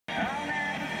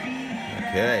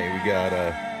Okay, we got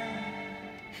a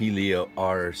Helio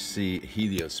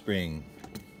Spring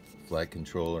Flight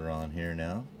Controller on here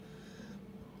now.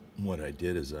 What I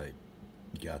did is I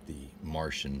got the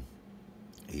Martian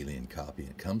alien copy.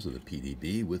 It comes with a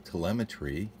PDB with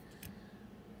telemetry,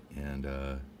 and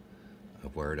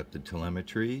I've wired up the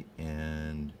telemetry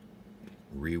and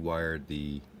rewired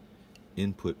the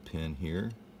input pin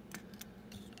here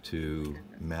to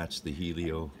match the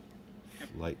Helio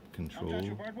Flight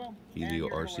Control, Helio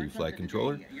RC Flight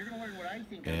Controller,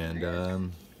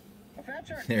 and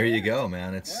there you go,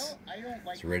 man. It's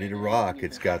ready to rock.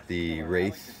 It's got the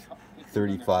Wraith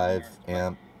 35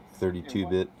 amp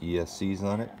 32-bit ESCs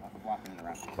on it.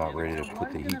 About ready to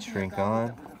put the heat shrink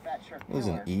on. It was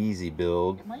an easy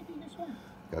build.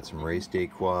 Got some race day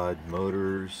quad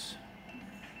motors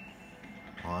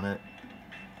on it.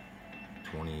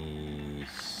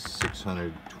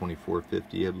 2600,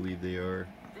 2450, I believe they are.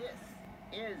 This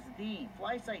is the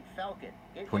FlySight Falcon.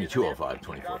 2205,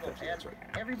 2450, that's right.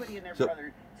 Everybody and their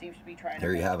brother seems to be trying.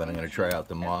 There you have it. I'm going to try out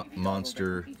the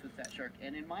Monster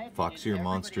Foxeer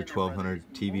Monster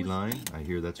 1200 TV line. I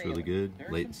hear that's really good.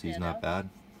 Latency's not bad.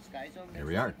 Here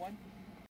we are.